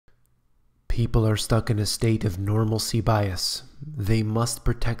People are stuck in a state of normalcy bias. They must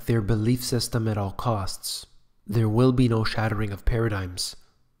protect their belief system at all costs. There will be no shattering of paradigms.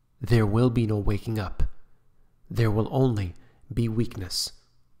 There will be no waking up. There will only be weakness.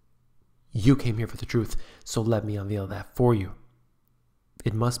 You came here for the truth, so let me unveil that for you.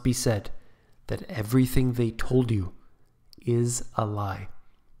 It must be said that everything they told you is a lie.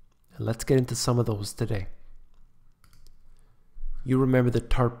 And let's get into some of those today. You remember the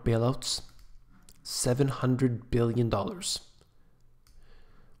TARP bailouts? $700 billion.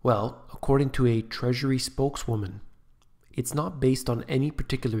 Well, according to a Treasury spokeswoman, it's not based on any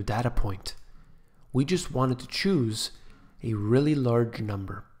particular data point. We just wanted to choose a really large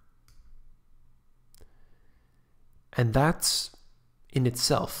number. And that's in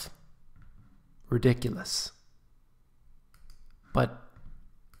itself ridiculous. But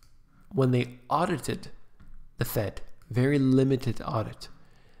when they audited the Fed, very limited audit,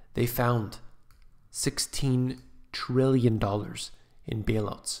 they found $16 trillion in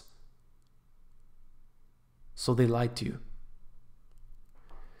bailouts. So they lied to you.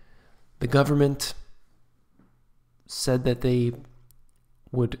 The government said that they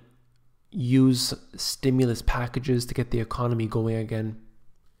would use stimulus packages to get the economy going again.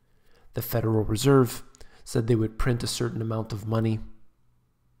 The Federal Reserve said they would print a certain amount of money.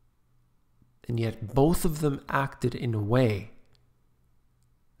 And yet both of them acted in a way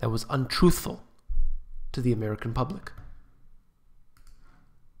that was untruthful to the American public.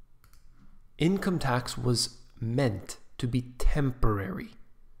 Income tax was meant to be temporary.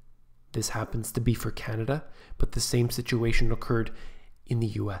 This happens to be for Canada, but the same situation occurred in the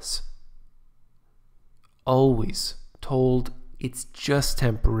US. Always told it's just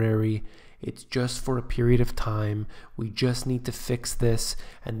temporary, it's just for a period of time, we just need to fix this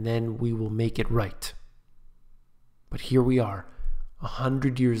and then we will make it right. But here we are,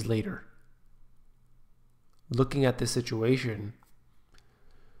 100 years later, looking at this situation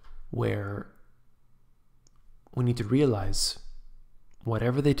where we need to realize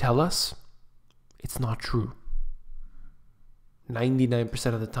whatever they tell us, it's not true.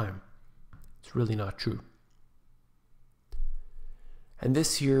 99% of the time, it's really not true. And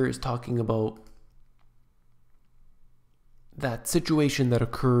this here is talking about that situation that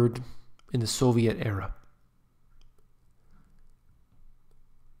occurred in the Soviet era.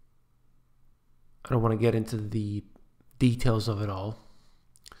 I don't want to get into the details of it all,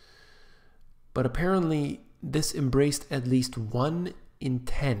 but apparently this embraced at least 1 in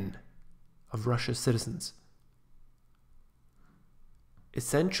 10 of Russia's citizens.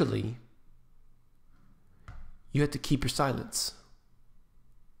 Essentially, you had to keep your silence.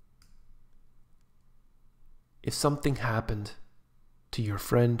 If something happened to your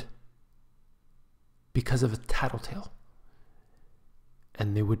friend because of a tattletale,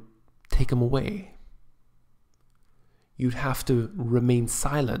 and they would take him away, you'd have to remain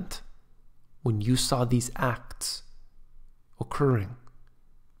silent when you saw these acts occurring,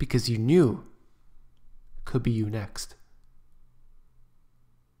 because you knew it could be you next.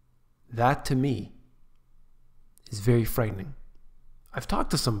 That to me is very frightening. I've talked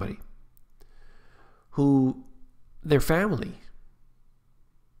to somebody who their family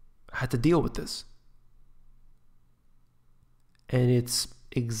had to deal with this. And it's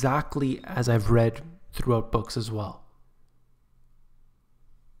exactly as I've read throughout books as well.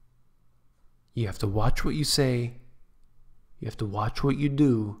 You have to watch what you say. You have to watch what you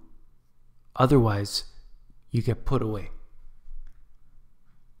do. Otherwise, you get put away.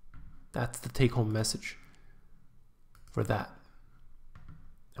 That's the take-home message for that.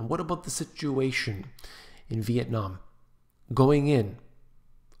 And what about the situation in Vietnam? Going in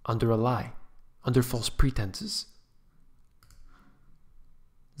under a lie, under false pretenses.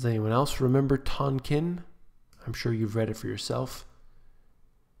 Does anyone else remember Tonkin? I'm sure you've read it for yourself.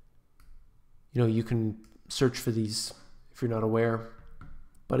 You know, you can search for these if you're not aware.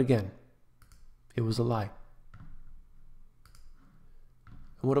 But again, it was a lie.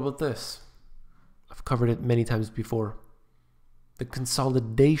 And what about this? I've covered it many times before. The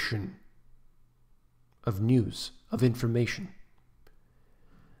consolidation of news, of information.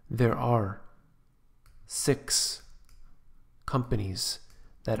 There are 6 companies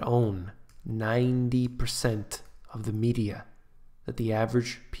that own 90% of the media that the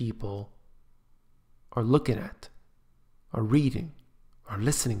average people are looking at, are reading, are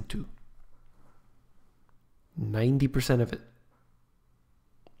listening to. 90% of it.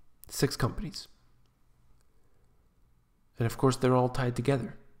 6 companies. And of course, they're all tied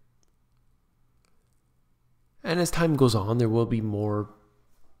together. And as time goes on, there will be more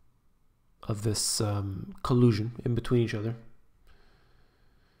of this collusion in between each other.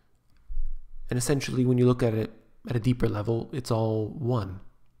 And essentially, when you look at it at a deeper level, it's all one.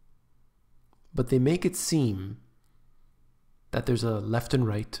 But they make it seem that there's a left and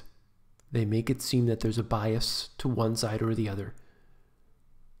right. They make it seem that there's a bias to one side or the other.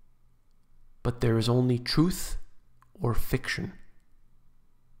 But there is only truth or fiction.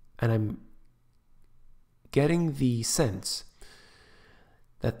 And I'm getting the sense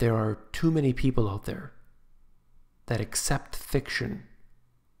that there are too many people out there that accept fiction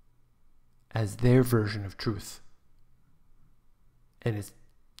as their version of truth. And it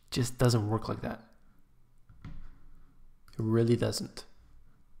just doesn't work like that. It really doesn't.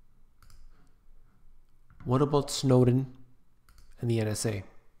 What about Snowden and the NSA?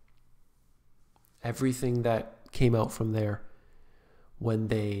 Everything that came out from there when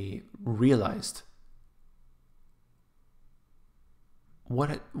they realized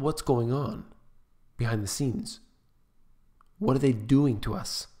what's going on behind the scenes. What are they doing to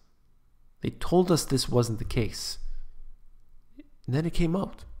us? They told us this wasn't the case. And then it came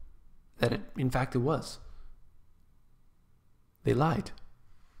out that in fact it was. They lied.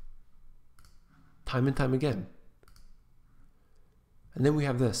 Time and time again. And then we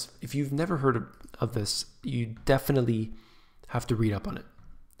have this. If you've never heard of this, you definitely have to read up on it.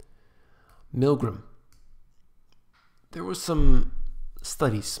 Milgram. There were some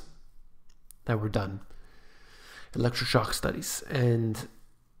studies that were done, electroshock studies, and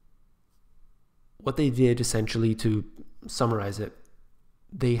what they did, essentially, to summarize it,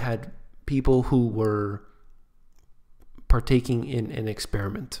 they had people who were partaking in an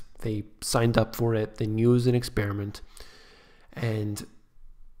experiment. They signed up for it. They knew it was an experiment, and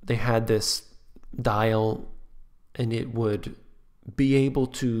they had this dial, and it would be able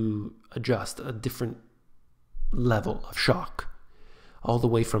to adjust a different level of shock, all the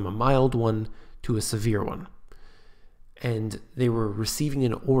way from a mild one to a severe one. And they were receiving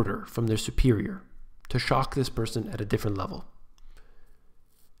an order from their superior to shock this person at a different level.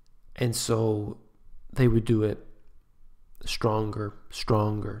 And so they would do it stronger,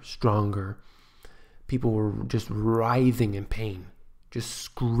 stronger, stronger. People were just writhing in pain, just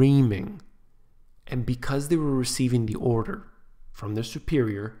screaming. And because they were receiving the order from their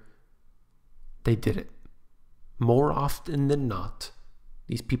superior, they did it. More often than not,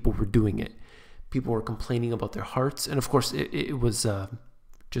 these people were doing it. People were complaining about their hearts. And of course, it was,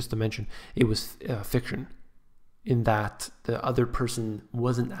 just to mention, it was fiction, in that the other person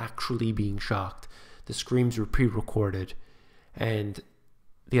wasn't actually being shocked. The screams were pre-recorded, and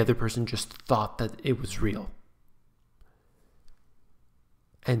the other person just thought that it was real.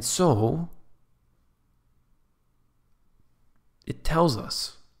 And so it tells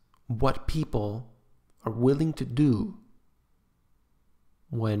us what people are willing to do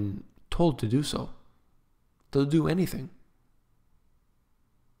when told to do so. They'll do anything.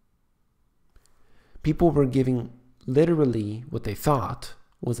 People were giving literally what they thought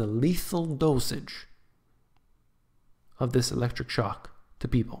was a lethal dosage of this electric shock to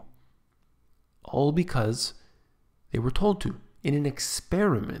people. All because they were told to, in an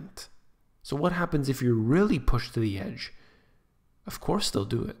experiment. So what happens if you're really pushed to the edge? Of course they'll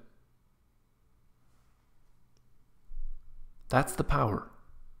do it. That's the power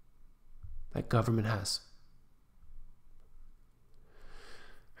that government has.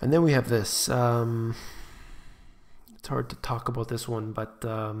 And then we have this. It's hard to talk about this one, but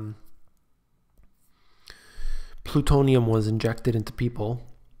plutonium was injected into people,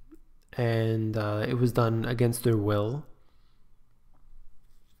 and it was done against their will.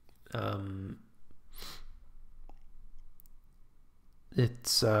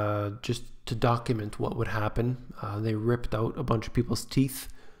 It's just to document what would happen. They ripped out a bunch of people's teeth,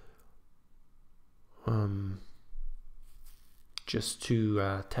 just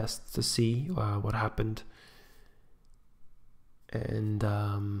to test to see what happened. And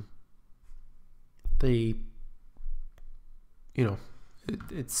they, you know,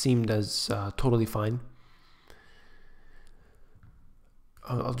 it seemed as totally fine.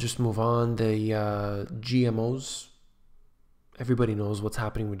 I'll just move on. The GMOs. Everybody knows what's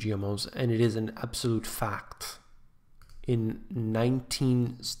happening with GMOs, and it is an absolute fact. In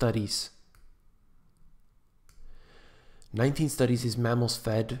 19 studies, these mammals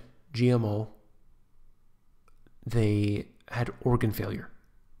fed GMO, they had organ failure.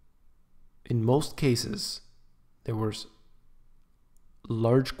 In most cases, there was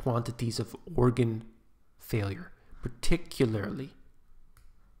large quantities of organ failure, particularly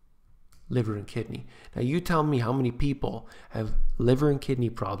liver and kidney. Now you tell me how many people have liver and kidney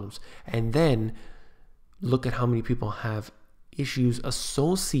problems, and then look at how many people have issues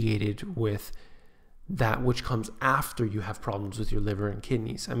associated with that which comes after you have problems with your liver and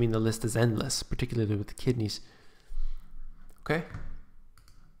kidneys. I mean, the list is endless, particularly with the kidneys. Okay?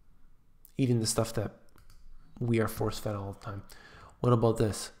 Eating the stuff that we are force-fed all the time. What about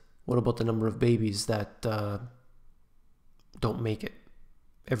this? What about the number of babies that don't make it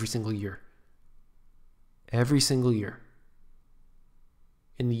every single year? Every single year.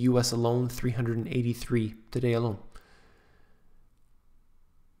 In the US alone, 383 today alone.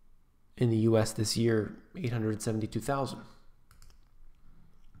 In the US this year, 872,000.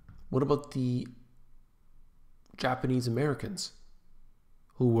 What about the Japanese Americans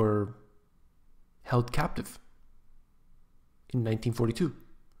who were held captive in 1942?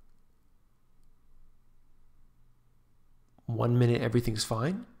 1 minute everything's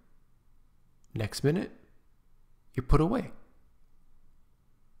fine. Next minute, you're put away.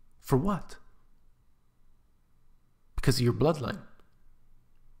 For what? Because of your bloodline.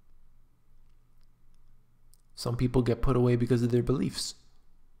 Some people get put away because of their beliefs.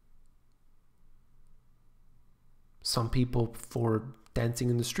 Some people for dancing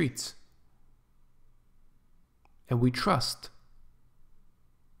in the streets. And we trust.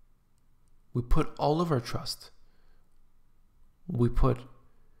 We put all of our trust. We put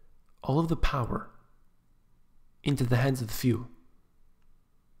all of the power into the hands of the few.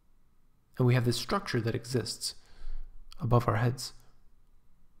 And we have this structure that exists above our heads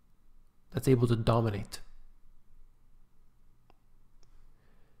that's able to dominate.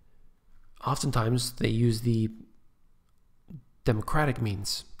 Oftentimes, they use the democratic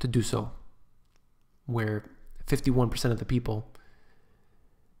means to do so, where 51% of the people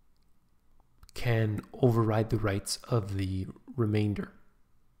can override the rights of the remainder.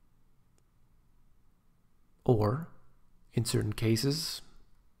 Or, in certain cases,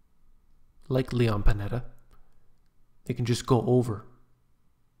 like Leon Panetta, they can just go over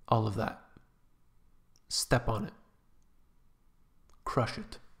all of that, step on it, crush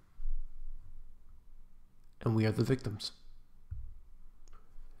it. And we are the victims.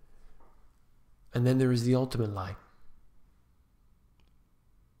 And then there is the ultimate lie.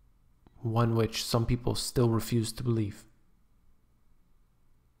 One which some people still refuse to believe.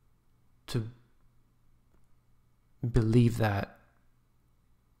 To believe that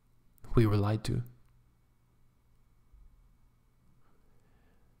we were lied to.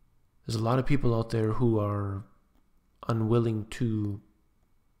 There's a lot of people out there who are unwilling to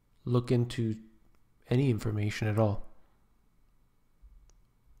look into any information at all.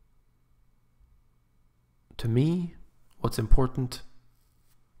 To me, what's important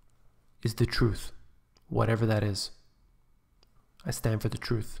is the truth, whatever that is. I stand for the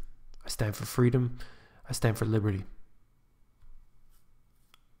truth. I stand for freedom. I stand for liberty.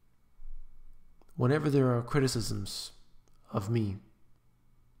 Whenever there are criticisms of me,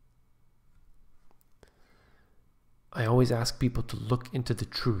 I always ask people to look into the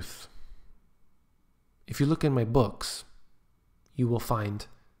truth. If you look in my books, you will find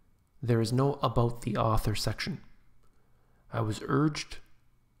there is no about the author section. I was urged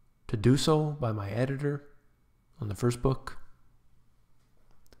to do so by my editor on the first book,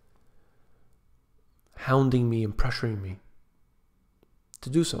 hounding me and pressuring me to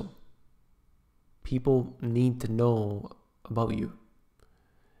do so. People need to know about you.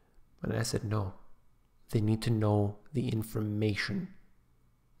 And I said no. They need to know the information.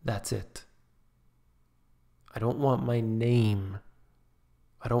 That's it. I don't want my name.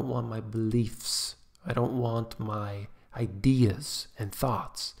 I don't want my beliefs. I don't want my ideas and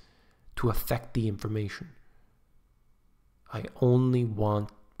thoughts to affect the information. I only want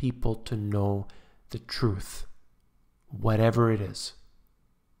people to know the truth, whatever it is.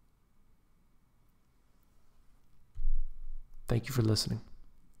 Thank you for listening.